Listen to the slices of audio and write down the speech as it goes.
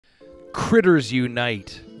Critters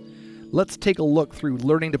unite. Let's take a look through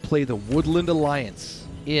learning to play the Woodland Alliance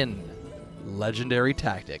in Legendary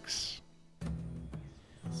Tactics.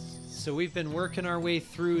 So we've been working our way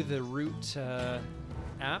through the Root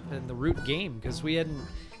app and the Root game because we hadn't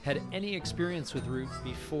had any experience with Root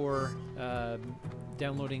before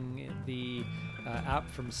downloading the app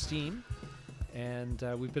from Steam. And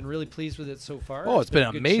we've been really pleased with it so far. Oh, it's been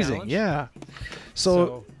amazing, challenge. yeah.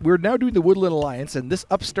 So we're now doing the Woodland Alliance, and this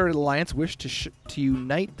upstarted alliance wished to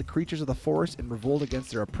unite the creatures of the forest in revolt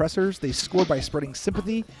against their oppressors. They score by spreading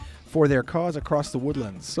sympathy for their cause across the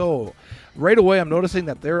woodlands. So right away, I'm noticing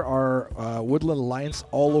that there are Woodland Alliance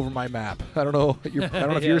all over my map. I don't know. I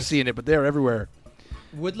don't know if you're seeing it, but they're everywhere.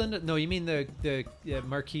 Woodland? No, you mean the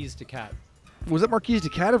Marquise de Cat. Was it Marquise de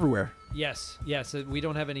Cat everywhere? Yes. We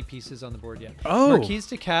don't have any pieces on the board yet. Oh. Marquise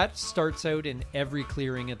de Cat starts out in every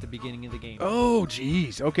clearing at the beginning of the game. Oh,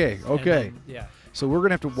 geez. Okay. Then, yeah. So we're going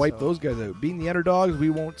to have to wipe those guys out. Being the underdogs, we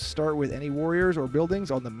won't start with any warriors or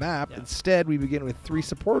buildings on the map. Yeah. Instead, we begin with 3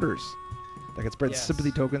 supporters that can spread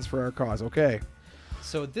sympathy tokens for our cause. Okay.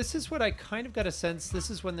 So this is what I kind of got a sense.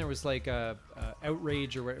 This is when there was like a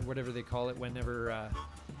outrage or whatever they call it. Whenever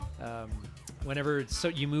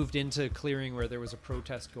you moved into clearing where there was a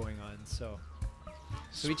protest going on. So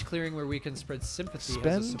each clearing where we can spread sympathy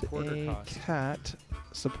has a supporter cost. Spend a cat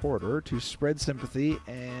supporter to spread sympathy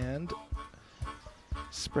and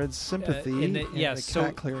spread sympathy in the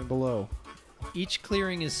cat clearing below. Each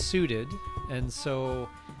clearing is suited, and so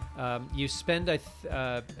you spend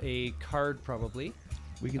a card probably.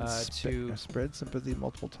 We can spread sympathy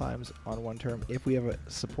multiple times on one turn if we have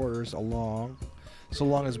supporters so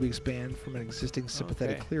long as we expand from an existing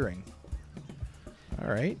sympathetic clearing.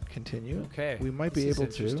 All right, continue. Okay. We might be able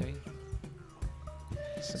to.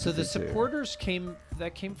 So the supporters came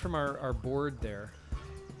from our board there.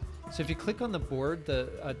 So if you click on the board,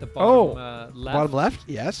 at the bottom left. Bottom left,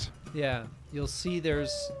 yes. Yeah, you'll see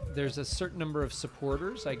there's a certain number of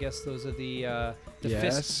supporters. I guess those are the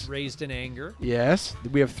fists raised in anger. Yes,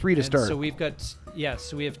 we have 3 to start. So we've got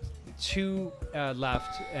so we have 2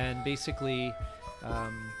 left, and basically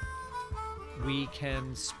we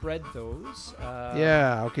can spread those.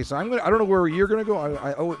 Yeah. Okay. So I don't know where you're gonna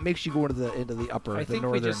go. It makes you go into the upper, I the think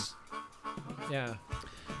northern. we just. Yeah.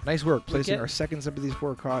 Nice work. Placing our second sympathy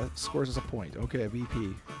score scores us a point. Okay,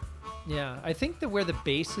 VP. Yeah, I think where the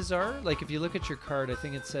bases are, like if you look at your card, I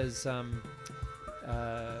think it says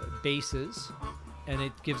bases, and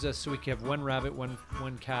it gives us, so we can have 1 rabbit, one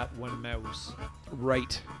cat, 1 mouse.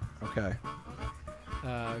 Right. Okay.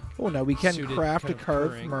 Now we can craft a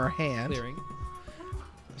card from our hand. Clearing.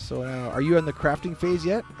 So now, are you in the crafting phase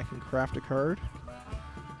yet? I can craft a card.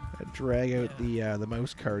 Drag out the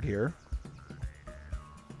mouse card here.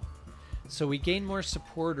 So we gain more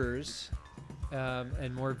supporters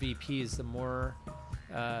and more VPs, the more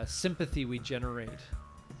sympathy we generate.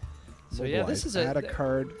 So this is add a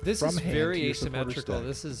card. This is very asymmetrical.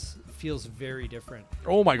 This feels very different.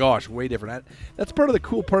 Oh my gosh, way different. That's part of the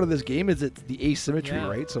cool part of this game is it's the asymmetry,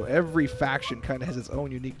 right? So every faction kind of has its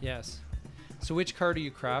own unique. Yes. So which card are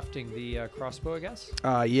you crafting? The crossbow, I guess.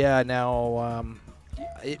 Yeah. Now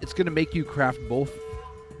it's going to make you craft both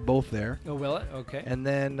there. Oh, will it? Okay. And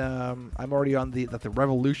then I'm already on that the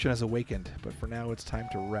revolution has awakened, but for now it's time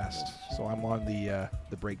to rest. So I'm on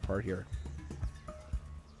the break part here.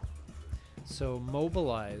 So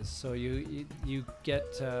mobilize. So you get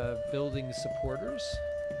building supporters.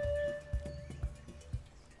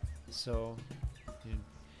 So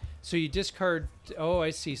you discard. Oh,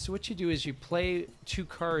 I see. So what you do is you play 2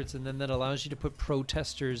 cards, and then that allows you to put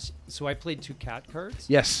protesters. So I played 2 cat cards.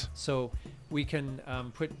 Yes. So we can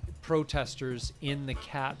put protesters in the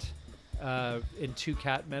cat, in 2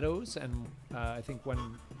 cat meadows, and I think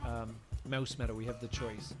 1 mouse meadow. We have the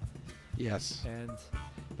choice. Yes.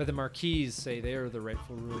 But the Marquise say they are the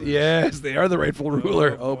rightful ruler. Yes, they are the rightful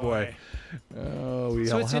ruler. Oh boy. Oh,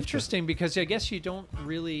 so it's interesting because I guess you don't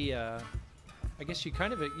really. I guess you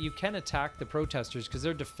can attack the protesters because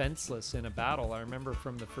they're defenseless in a battle. I remember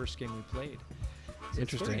from the first game we played.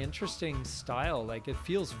 It's a very interesting style. Like, it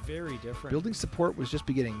feels very different. Building support was just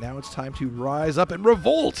beginning. Now it's time to rise up and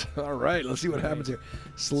revolt. All right, let's see what happens here.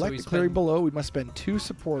 Select the clearing below. We must spend 2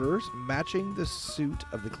 supporters matching the suit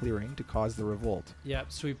of the clearing to cause the revolt. Yeah,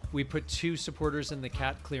 so we put 2 supporters in the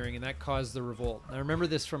cat clearing, and that caused the revolt. I remember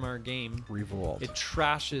this from our game. Revolt. It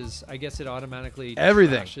trashes. I guess it automatically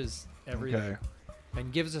trashes everything. Okay.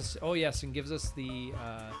 And gives us. Oh yes, and gives us the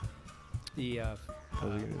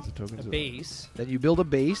base. Then you build a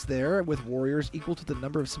base there with warriors equal to the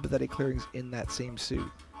number of sympathetic clearings in that same suit.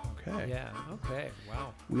 Okay. Yeah. Okay.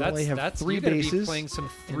 Wow. We only have 3 you're gonna bases be playing some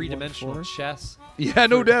three-dimensional forest. chess. Yeah,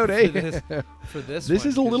 no doubt, for eh? this This one,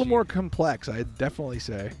 is a 'cause little more complex, I'd definitely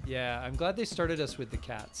say. Yeah, I'm glad they started us with the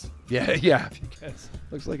cats. Yeah, yeah. Because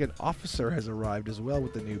Looks like an officer has arrived as well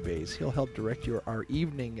with the new base. He'll help direct our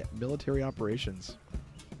evening military operations.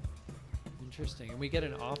 interesting, and we get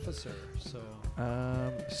an officer. So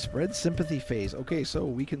Spread sympathy phase. Okay, so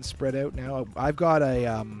we can spread out now. I've got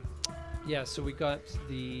a yeah, so we got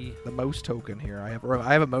the mouse token here. I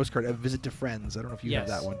have a mouse card. A visit to friends. I don't know if you have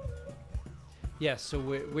that one. yeah. So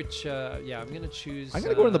which yeah, I'm gonna choose. I'm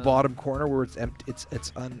gonna go in the bottom corner where it's empty.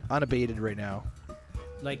 It's unabated right now.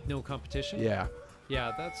 Like no competition. Yeah.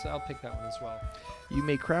 Yeah, I'll pick that one as well. You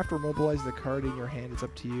may craft or mobilize the card in your hand. It's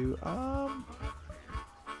up to you.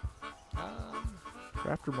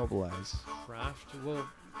 Craft or mobilize. Craft. Well,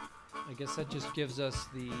 I guess that just gives us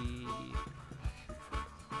the.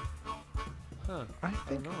 Huh. I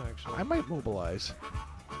don't know actually. I might mobilize.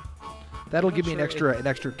 That'll I'm give not me sure an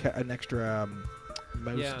extra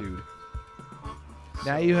mouse Yeah. dude. So,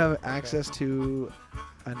 Now you have okay. access to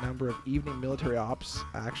a number of evening military ops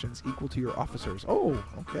actions equal to your officers. Oh,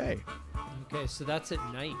 okay. Okay, so that's at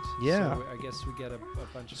night. Yeah. So I guess we get a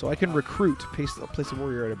bunch of. So I can recruit, place a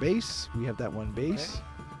warrior at a base. We have that one base.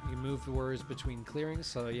 Okay. You move the warriors between clearings.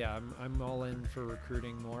 So yeah, I'm all in for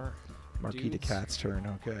recruiting more. Marquise de dudes. Cat's turn.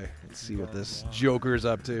 Okay, let's see what this Yeah. Joker's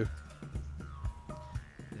up to.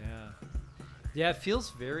 Yeah. Yeah, it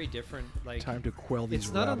feels very different. Like Time to quell these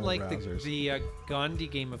it's not unlike rabble-rousers. the Gandhi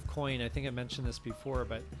game of Coin. I think I mentioned this before,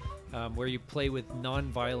 but where you play with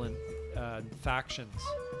non-violent factions.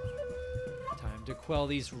 Time to quell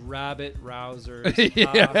these rabbit rousers.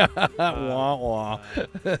 Yeah. Wah, wah.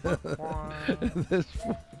 This-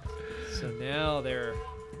 So now they're.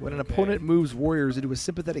 When an Okay. opponent moves warriors into a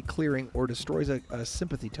sympathetic clearing or destroys a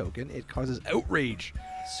sympathy token, it causes outrage.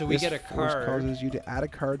 So we This get a force card. causes you to add a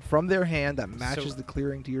card from their hand that matches So- the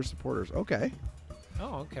clearing to your supporters. Okay.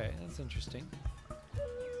 Oh, okay, that's interesting.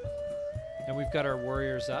 And we've got our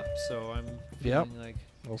warriors up, so I'm Yep. feeling like,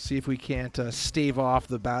 We'll see if we can't stave off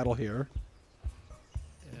the battle here.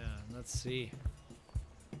 yeah. Let's see.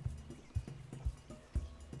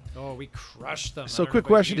 Oh, we crushed them. So, I don't quick know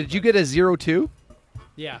about question: Did you but- get a 0-2?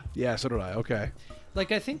 Yeah. Yeah, so did I. Okay.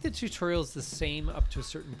 Like I think the tutorial's the same up to a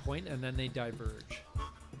certain point, and then they diverge.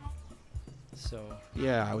 So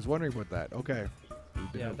Yeah, I was wondering about that. Okay.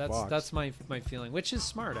 We've been yeah, outboxed. that's my feeling, which is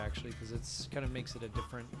smart actually, because it's kind of makes it a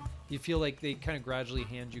different. You feel like they kind of gradually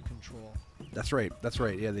hand you control. That's right. That's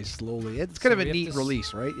right. Yeah, they slowly. It's kind So of a we have neat to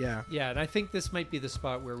release, right? Yeah. Yeah, and I think this might be the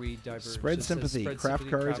spot where we diverge. Spread It says sympathy, spread craft sympathy,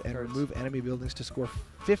 cards, craft and cards. remove enemy buildings to score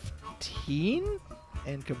 15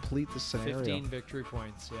 and complete the scenario. 15 victory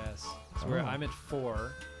points. Yes. So Oh. I'm at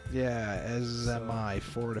 4. Yeah, as am So- I,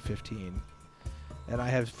 4 to 15. And I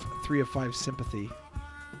have 3 of 5 sympathy.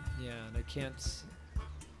 Yeah, and I can't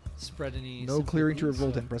spread any. No clearing to sympathy,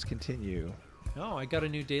 revolt so- and press continue. Oh, I got a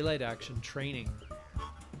new daylight action training,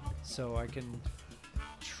 so I can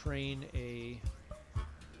train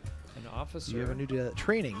an officer. You have a new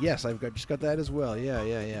training. Yes, just got that as well. Yeah.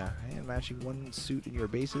 And matching one suit in your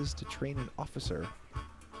bases to train an officer.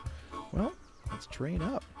 Well, let's train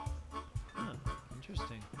up. Huh,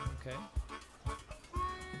 interesting. Okay.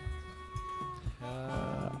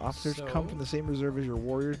 Officers so come from the same reserve as your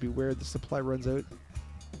warriors. Beware the supply runs out.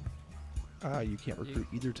 You can't recruit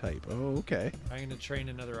either type. Oh, okay. I'm going to train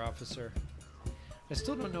another officer. I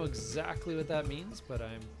still don't know exactly what that means, but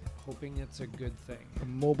I'm hoping it's a good thing.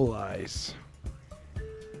 Mobilize. I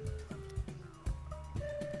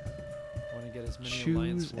want to get as many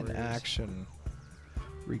alliance Choose an warriors. action.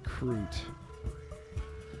 Recruit.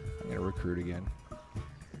 I'm going to recruit again.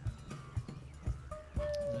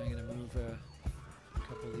 And I'm going to move a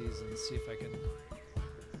couple of these and see if I can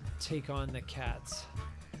take on the cats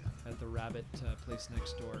at the rabbit place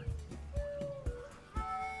next door.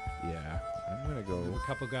 Yeah. I'm going to Move go. a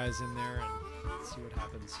couple guys in there and see what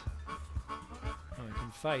happens. Oh, I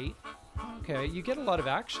can fight. Okay, you get a lot of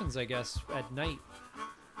actions, I guess, at night.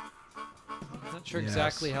 Not sure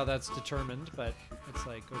exactly Yes. how that's determined, but it's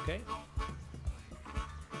like, okay.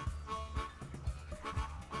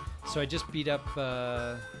 So I just beat up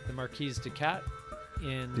the Marquise de Cat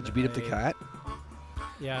in. Did you beat up the cat?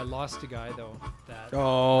 Yeah, I lost a guy though. That.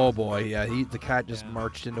 Oh boy, yeah. The cat just Yeah.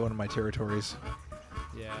 marched into one of my territories.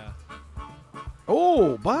 Yeah.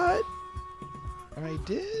 Oh, but I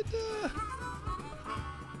did. My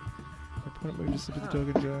opponent moved to sympathy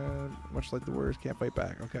token, much like the warriors can't fight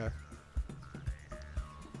back. Okay.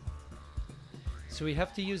 So we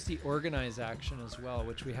have to use the organize action as well,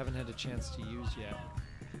 which we haven't had a chance to use yet.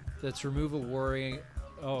 Let's remove a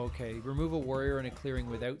Oh, okay. Remove a warrior in a clearing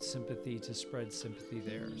without sympathy to spread sympathy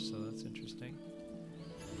there. So that's interesting.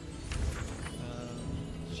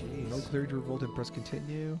 Jeez. No clearing to revolt and press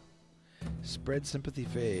continue. Spread sympathy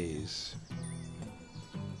phase.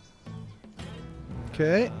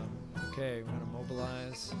 Okay. Okay, I'm gonna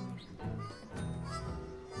mobilize.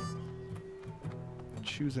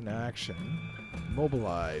 Choose an action.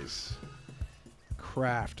 Mobilize.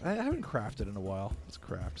 Craft. I haven't crafted in a while. Let's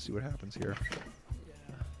craft. See what happens here. Yeah.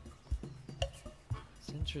 It's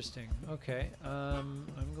interesting. Okay. I'm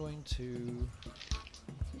going to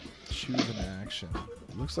choose an action.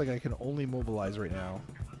 It looks like I can only mobilize right now.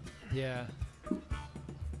 Yeah. I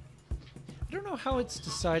don't know how it's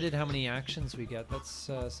decided how many actions we get. That's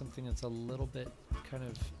something that's a little bit kind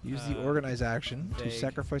of use the organize action vague. to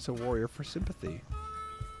sacrifice a warrior for sympathy.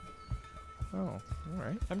 Oh, all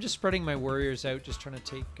right. I'm just spreading my warriors out, just trying to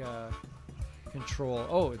take control.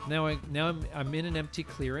 Oh, now I'm in an empty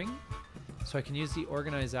clearing, so I can use the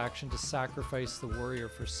organize action to sacrifice the warrior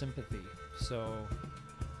for sympathy. So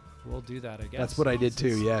we'll do that, I guess. That's what I did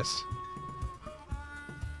too. Yes.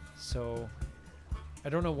 So I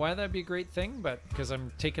don't know why that'd be a great thing, but because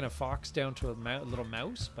I'm taking a fox down to a little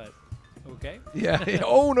mouse, but okay. Yeah.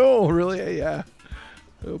 Oh no, really? Yeah.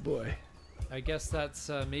 Oh boy. I guess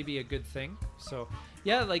that's maybe a good thing. So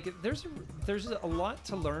yeah, like there's a lot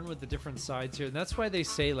to learn with the different sides here, and that's why they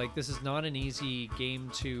say like this is not an easy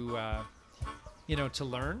game to to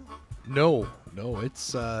learn. No,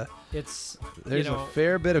 it's there's a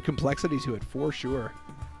fair bit of complexity to it for sure.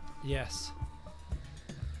 Yes.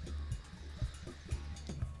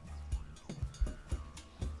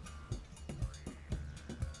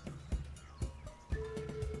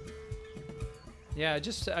 Yeah,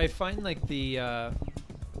 I find like the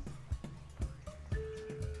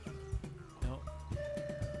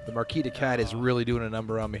the Marquise de Cat is really doing a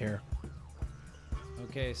number on me here.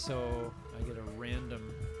 Okay, so I get a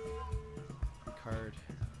random card.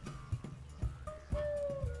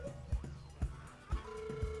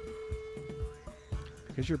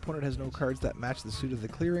 Because your opponent has no cards that match the suit of the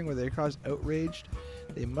clearing where they cause outraged,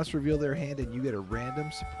 they must reveal their hand and you get a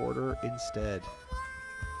random supporter instead.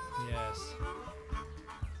 Yes.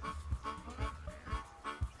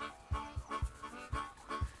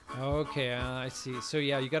 Okay, I see. So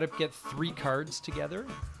yeah, you got to get 3 cards together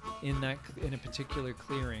in a particular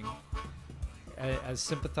clearing as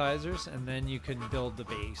sympathizers, and then you can build the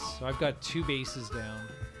base. So I've got 2 bases down,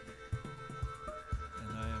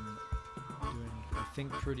 and I am doing, I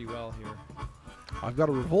think, pretty well here. I've got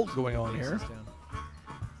a revolt going on here. Down.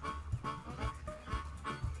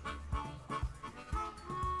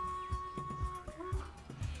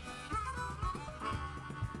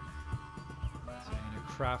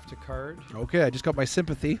 Craft a card. Okay, I just got my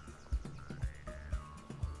sympathy.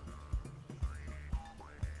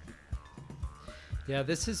 Yeah,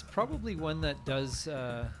 this is probably one that does.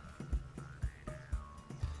 It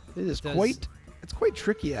is quite. It's quite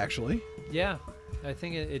tricky, actually. Yeah, I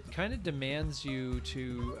think it kind of demands you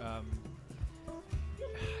to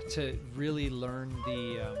really learn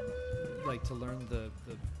the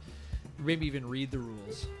maybe even read the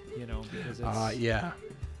rules. Because it's. Yeah.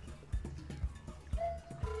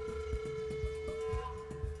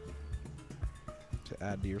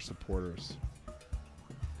 Add to your supporters.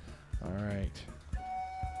 All right.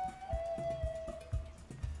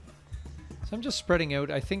 So I'm just spreading out.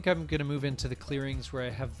 I think I'm going to move into the clearings where I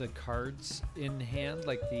have the cards in hand,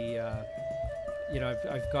 like the,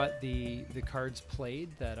 I've got the cards played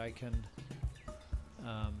that I can,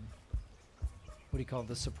 what do you call it,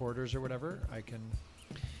 the supporters or whatever. I can.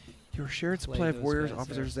 Your shared supply of warriors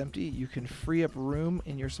officers is empty. You can free up room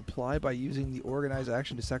in your supply by using the organize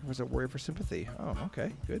action to sacrifice a warrior for sympathy. Oh,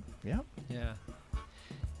 okay, good. Yeah. Yeah.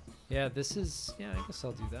 Yeah. This is. Yeah, I guess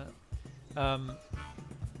I'll do that.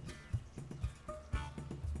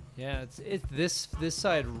 Yeah, this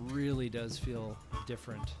side really does feel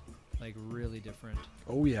different, like really different.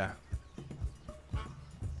 Oh yeah.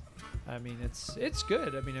 I mean, it's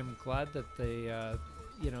good. I mean, I'm glad that they, that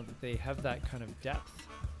they have that kind of depth.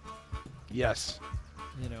 Yes.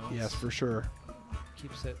 Yes, for sure.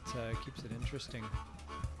 Keeps it interesting.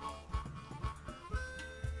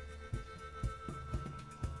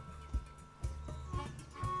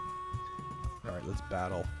 All right, let's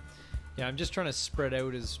battle. Yeah, I'm just trying to spread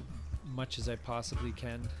out as much as I possibly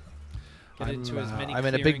can. Get into as many. I'm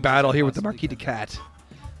in a big battle here with the Marquise de Cat.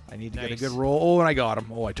 I need to get a good roll. Oh, and I got him.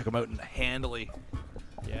 Oh, I took him out handily.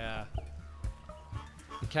 Yeah.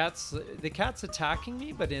 The cat's attacking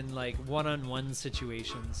me, but in like one-on-one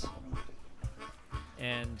situations.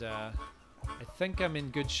 And I think I'm in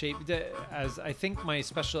good shape. As I think our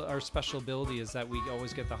special ability is that we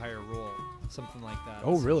always get the higher roll, something like that.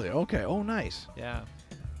 Oh, really? Okay. Oh, nice. Yeah.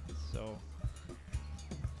 So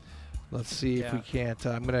let's see if we can't.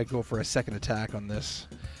 I'm gonna go for a second attack on this.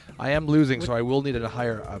 I am losing, so I will need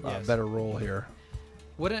a better roll here.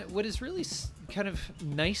 What is really kind of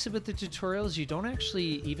nice about the tutorial is you don't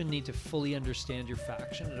actually even need to fully understand your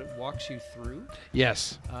faction. It walks you through.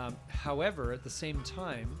 Yes. However, at the same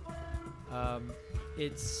time,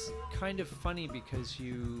 it's kind of funny because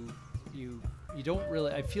you don't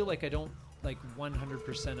really. I feel like I don't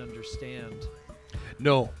 100% understand.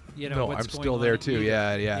 No. What's I'm going still on there too.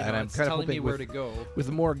 either. Yeah. And I'm it's kind of telling me hoping where to go.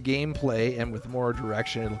 with more gameplay and with more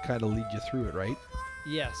direction, it'll kind of lead you through it, right?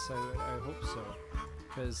 Yes, I hope so.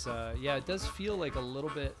 Because it does feel like a little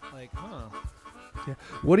bit like, Yeah.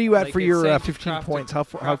 What are you at like for it's your saying 15 points?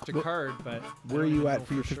 Craft a card, but where are you at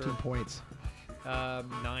for your 15 points?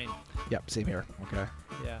 9. Yep, same here. Okay.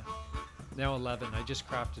 Yeah. Now 11. I just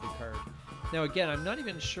crafted a card. Now again, I'm not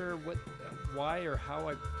even sure why or how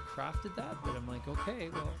I crafted that, but I'm like, okay,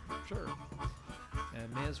 well, sure.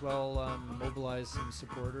 And may as well mobilize some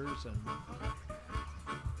supporters and.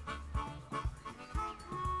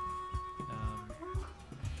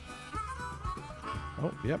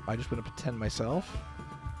 Oh, yep. I just went up to 10 myself.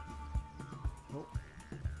 Oh.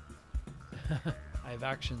 I have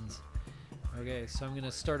actions. Okay, so I'm going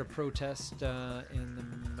to start a protest in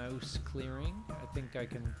the mouse clearing. I think I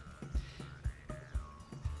can...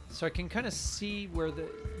 So I can kind of see where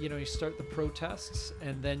you start the protests,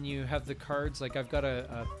 and then you have the cards. Like I've got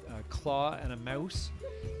a claw and a mouse,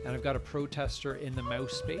 and I've got a protester in the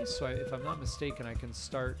mouse space. So if I'm not mistaken, I can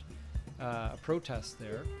start a protest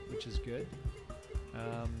there, which is good.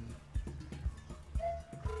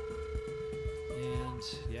 And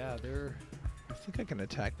yeah, I think I can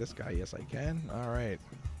attack this guy. Yes, I can. All right.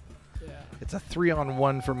 Yeah. It's a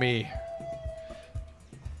 3-on-1 for me.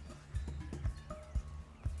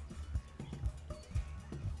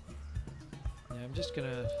 Yeah,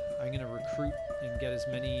 I'm gonna recruit and get as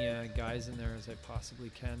many guys in there as I possibly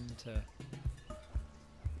can to.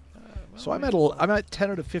 So I'm at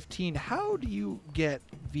 10 out of 15. How do you get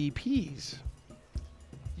VPs?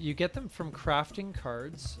 You get them from crafting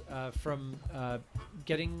cards, from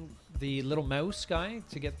getting the little mouse guy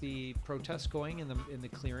to get the protest going in the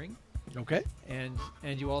clearing. Okay. And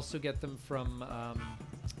you also get them from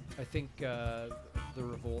I think the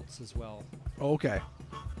revolts as well. Okay.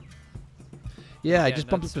 Yeah, I Again, just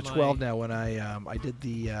bumped up to 12 my- now when I did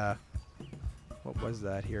the what was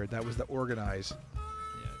that here? That was the organize.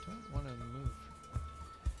 Yeah, I don't want to move.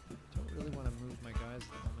 Don't really want to move my guys at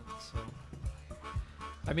the moment. So,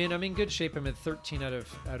 I mean, I'm in good shape. I'm at 13 out of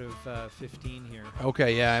 15 here.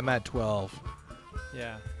 Okay, yeah, I'm at 12.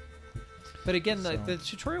 Yeah. But again, So- the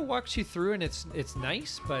tutorial walks you through, and it's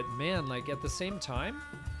nice. But man, like at the same time,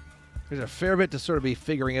 There's a fair bit to sort of be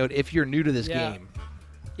figuring out if you're new to this Yeah. game.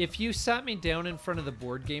 if you sat me down in front of the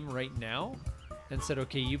board game right now and said,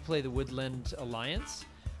 "Okay, you play the Woodland Alliance,"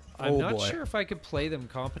 I'm Oh, not boy. sure if I could play them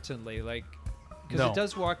competently. Like, because No. it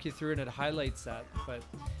does walk you through and it highlights that, but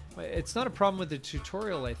it's not a problem with the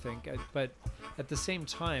tutorial, I think. But at the same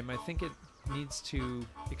time, I think it needs to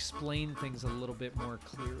explain things a little bit more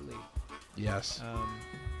clearly, Yes.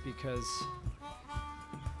 because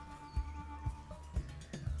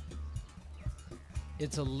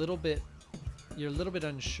it's a little bit. You're a little bit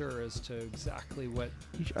unsure as to exactly what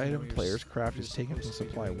Each know, item you're player's s- craft you're is taken from supposed to be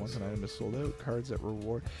supply. doing, Once an so- item is sold out, cards that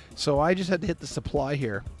reward. So I just had to hit the supply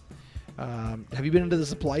here. Have you been into the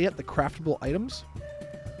supply yet? The craftable items?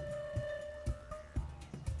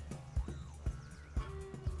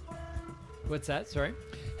 What's that? Sorry.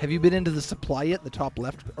 Have you been into the supply yet? The top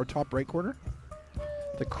left or top right corner?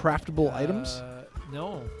 The craftable items?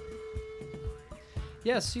 No.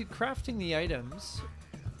 Yeah, see, crafting the items.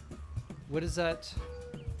 What is that?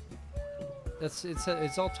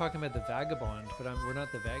 It's all talking about the vagabond, but we're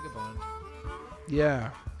not the vagabond.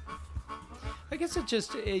 Yeah. I guess it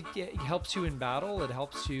helps you in battle. It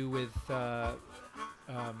helps you with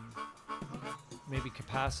maybe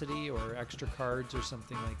capacity or extra cards or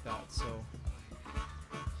something like that. So,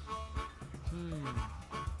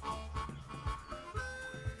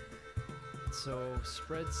 So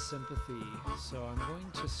spread sympathy. So I'm going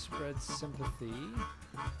to spread sympathy.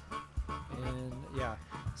 And yeah,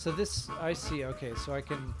 so this I see. Okay, so I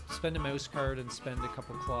can spend a mouse card and spend a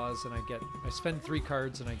couple claws, and I spend 3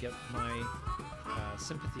 cards and I get my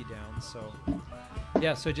sympathy down. So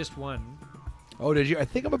yeah, so just one. Oh, did you? I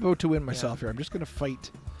think I'm about to win myself here. I'm just going to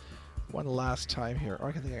fight one last time here. Oh,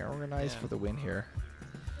 I think I organize Yeah. for the win here.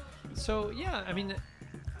 So yeah, I mean,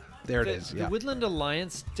 There it is. Yeah. The Woodland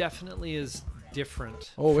Alliance definitely is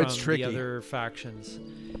different Oh, from it's tricky. the other factions.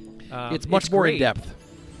 It's much more great. in depth.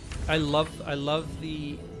 I love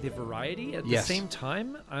the variety. At the same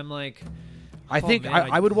time, I'm like, I think man,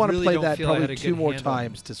 I would want to really play don't that feel I had probably a 2 good more handle.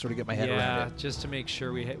 times to sort of get my head around it. just to make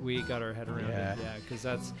sure we got our head around Yeah. it. Yeah,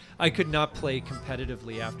 because I could not play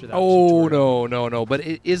competitively after that. Oh tutorial. no! But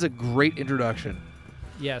it is a great introduction.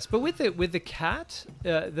 Yes, but with the cat,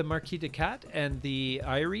 the Marquise de Cat and the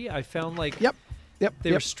Irie, I found like Yep.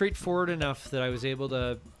 they were straightforward enough that I was able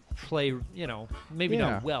to play, maybe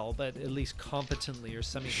not well, but at least competently or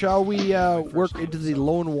semi. Shall we work into the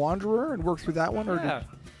Lone Wanderer and work through that one? Yeah.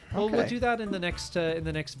 Well, we'll do that in the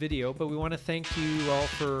next video. But we want to thank you all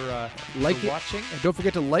for watching, and don't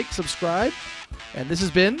forget to like, subscribe. And this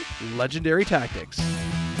has been Legendary Tactics.